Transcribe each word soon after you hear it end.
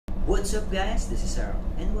What's up guys? This is Aaron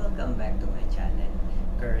and welcome back to my channel.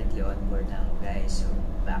 Currently on board na ako guys, so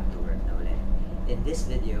back to work na ulit. In this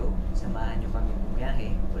video, samahan nyo kami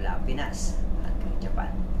bumiyahe mula Pinas hanggang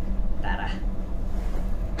Japan. Tara!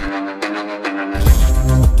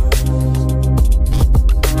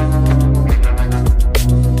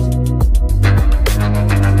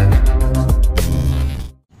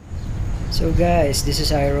 So guys, this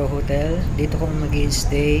is Aero Hotel. Dito kong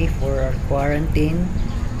mag-stay for our quarantine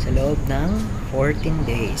sa loob ng 14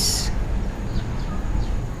 days.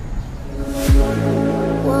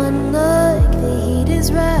 One look, the heat is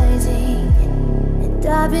rising, and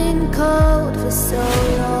I've been cold for so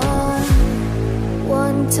long.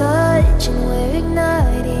 One touch and we're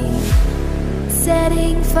igniting,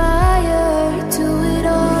 setting fire to it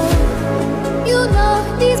all. You know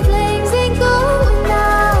these flames ain't going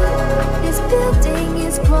out. This building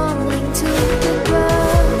is crumbling to the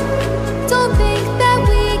ground. Don't think that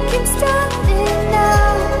we can stop it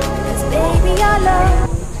now, 'cause baby I love.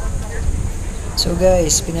 So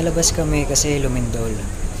guys, pinalabas kami kasi lumindol.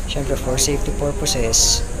 Syempre for safety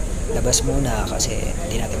purposes, labas muna kasi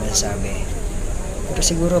hindi natin masasabi. Pero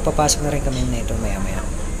siguro papasok na rin kami nito maya maya.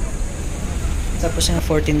 Tapos ng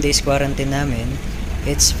 14 days quarantine namin,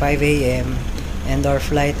 it's 5 AM and our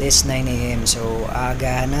flight is 9 AM. So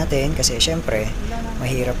aagahan natin kasi syempre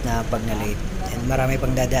mahirap na pag na-late. And marami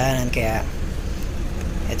pang dadaanan kaya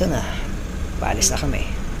eto na, paalis na kami.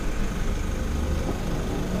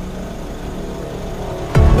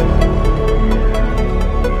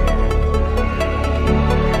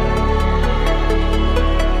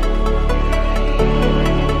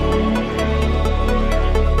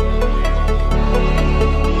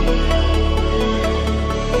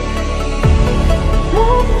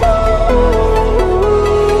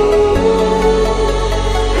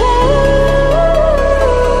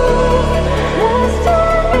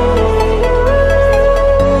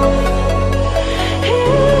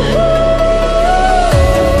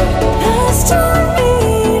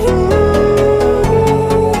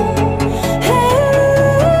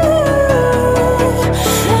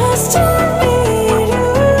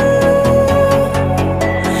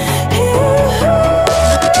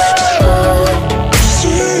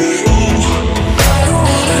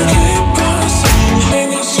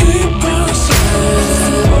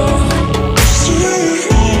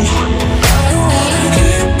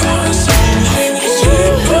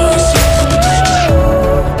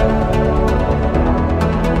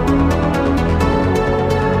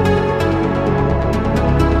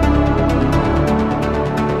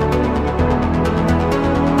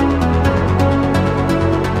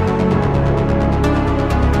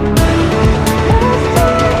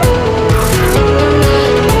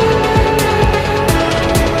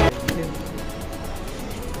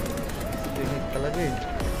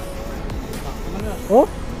 Oh,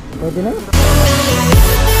 pwede na.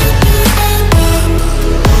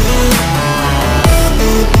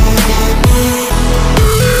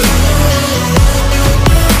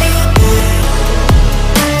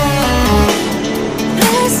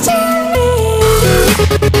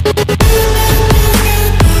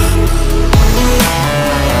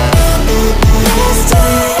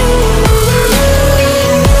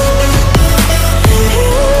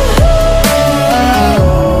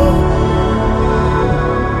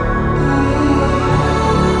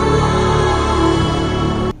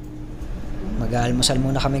 Mag-almusal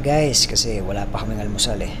muna kami guys kasi wala pa kaming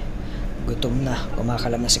almusal eh. Gutom na,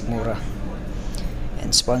 kumakalam na sikmura.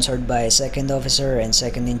 And sponsored by Second Officer and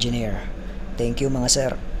Second Engineer. Thank you mga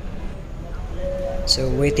sir. So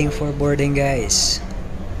waiting for boarding guys.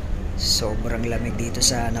 Sobrang lamig dito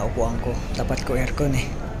sa naupuan ko. Tapat ko aircon eh.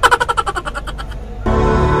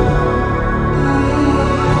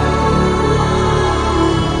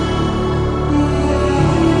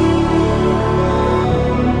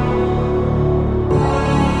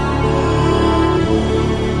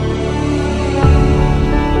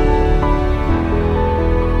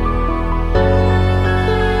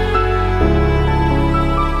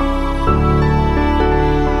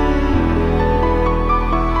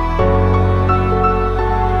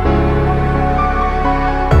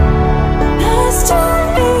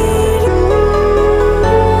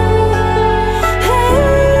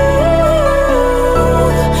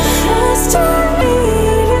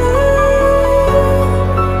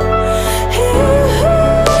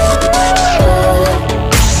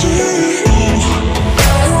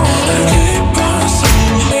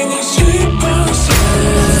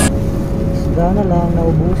 Sana lang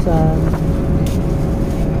naubusan.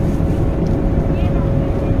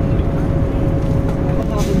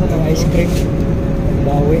 Ice cream.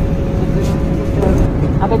 Bawi.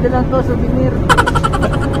 Apa na lang to, souvenir.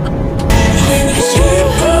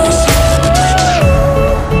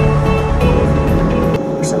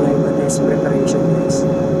 Sa live test preparation guys.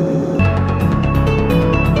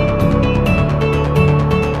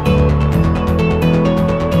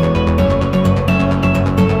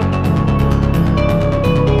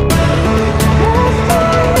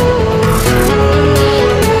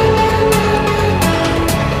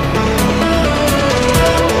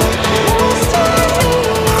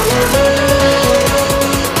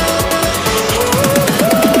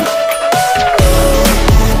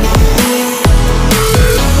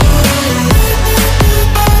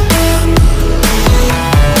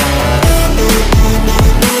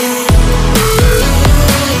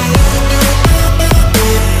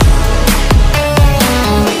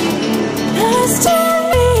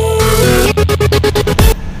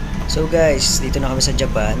 So guys, dito na kami sa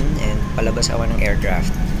Japan and palabas ako ng aircraft.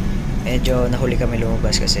 Medyo nahuli kami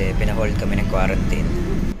lumabas kasi pinahold kami ng quarantine.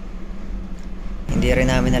 Hindi rin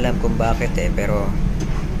namin alam kung bakit pero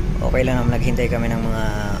okay lang naman, naghintay kami ng mga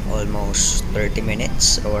almost 30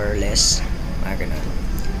 minutes or less, mga ganun.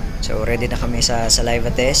 So ready na kami sa saliva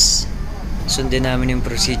test. Sundin namin yung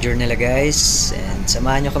procedure nila guys and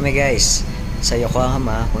samahan nyo kami guys sa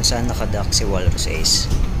Yokohama kung saan nakadock si Walrus Ace.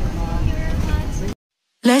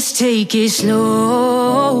 Let's take it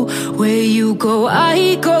slow. Where you go,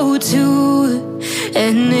 I go too.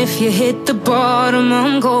 And if you hit the bottom,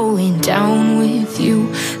 I'm going down with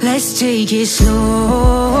you. Let's take it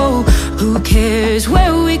slow. Who cares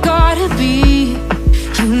where we gotta be?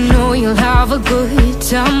 You know you'll have a good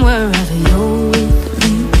time wherever you're with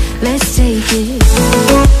me. Let's take it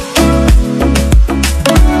slow.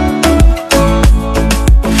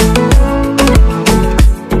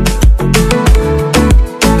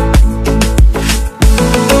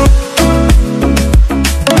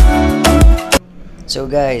 So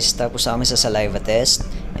guys, tapos kami sa saliva test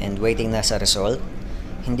and waiting na sa result.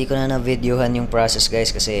 Hindi ko na na-videohan yung process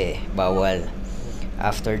guys kasi bawal.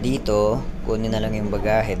 After dito, kunin na lang yung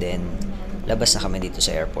bagahe then labas na kami dito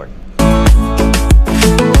sa airport.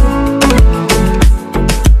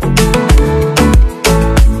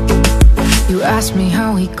 You ask me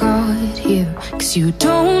how we got here, cause you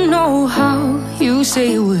don't know how. You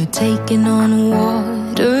say we're taking on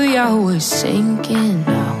water, yeah, we're sinking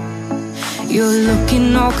now. You're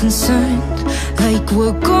looking all concerned, like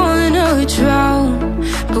we're gonna drown.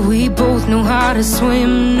 But we both know how to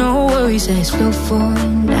swim, no worries, let's flow for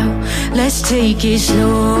now. Let's take it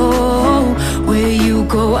slow. Where you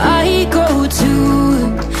go, I go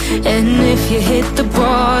too. And if you hit the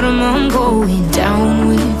bottom, I'm going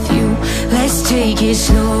down with you. Let's take it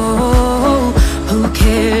slow. Who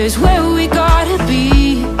cares where we gotta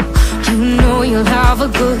be? You know you'll have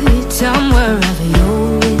a good time wherever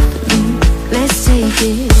you're with me. Let's take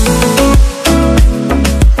it slow.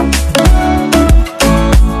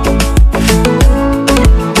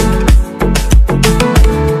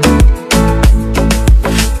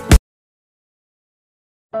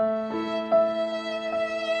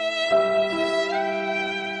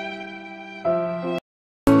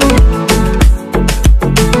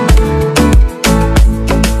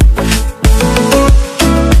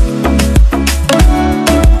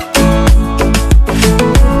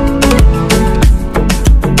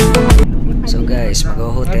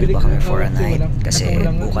 Mag-hotel pa kami for a night kasi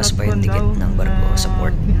bukas pa yung ticket ng barko sa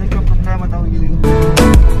port.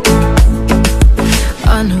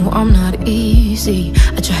 I know I'm not easy,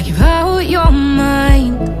 I drag you out your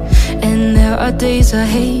mind. And there are days I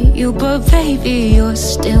hate you, but baby, you're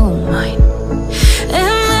still mine.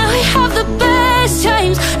 And now we have the best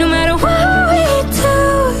times, no matter what we do.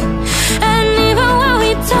 And even when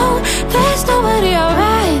we don't, there's nobody I'd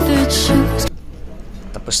rather choose.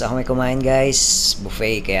 Tapos na kami kumain guys,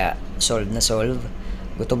 buffet, kaya solve na solve.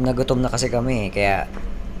 Gutom na kasi kami, kaya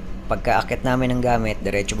pagkaakit namin ng gamit,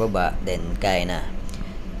 diretso baba, then kaya na.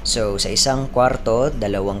 So sa isang kwarto,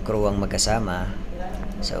 2 crew ang magkasama.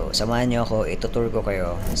 So samahan nyo ako, itutur ko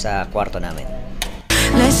kayo sa kwarto namin.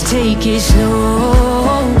 Let's take it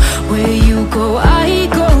slow. Where you go, I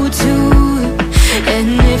go too.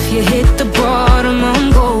 And if you hit the bottom,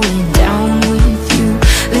 I'm going down with you.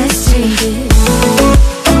 Let's take it slow.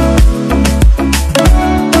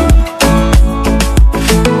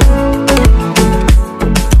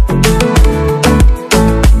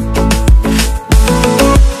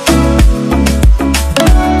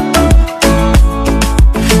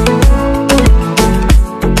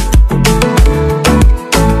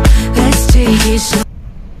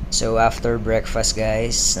 So after breakfast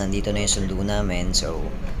guys, nandito na yung sundo namin. So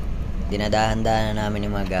dinadahan-dahan na namin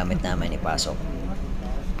yung mga gamit namin ipasok.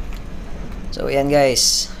 So yan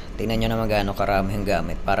guys, tingnan nyo naman gaano karami yung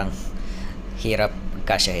gamit, parang hirap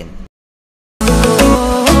kasyahin.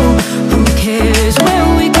 Who cares where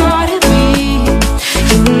we gotta be?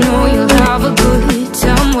 You know you'll have a good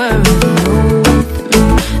time wherever you're with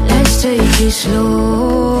me. Let's take it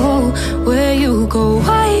slow. Where you go,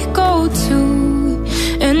 I go too.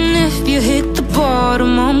 And if you hit the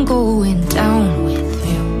bottom, I'm going down with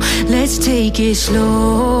you. Let's take it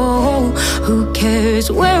slow. Who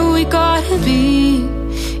cares where we gotta be?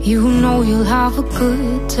 You know you'll have a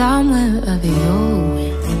good time wherever you're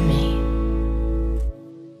with me.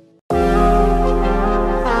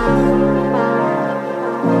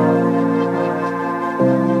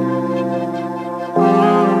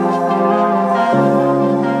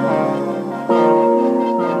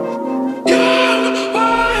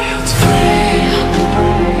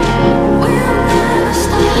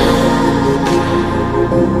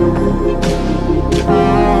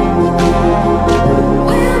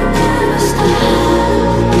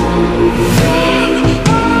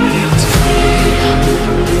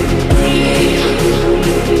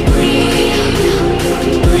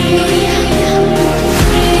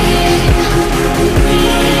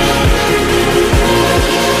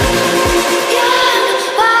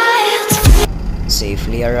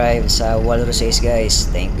 Safely arrived sa Walrus Ace guys,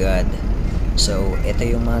 thank God. So ito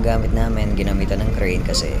yung mga gamit namin, ginamitan ng crane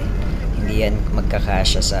kasi hindi yan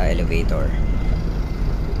magkakasya sa elevator.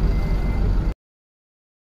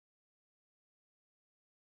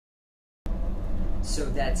 So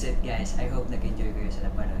that's it guys, I hope nag-enjoy kayo sa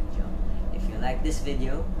napanood nyo. If you like this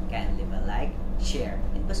video, can leave a like, share,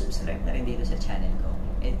 and pa-subscribe na rin dito sa channel ko.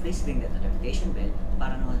 And please ring the notification bell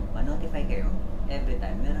para naman ma-notify kayo every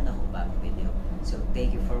time meron akong bagong video. So thank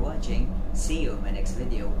you for watching. See you in my next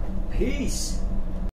video. Peace!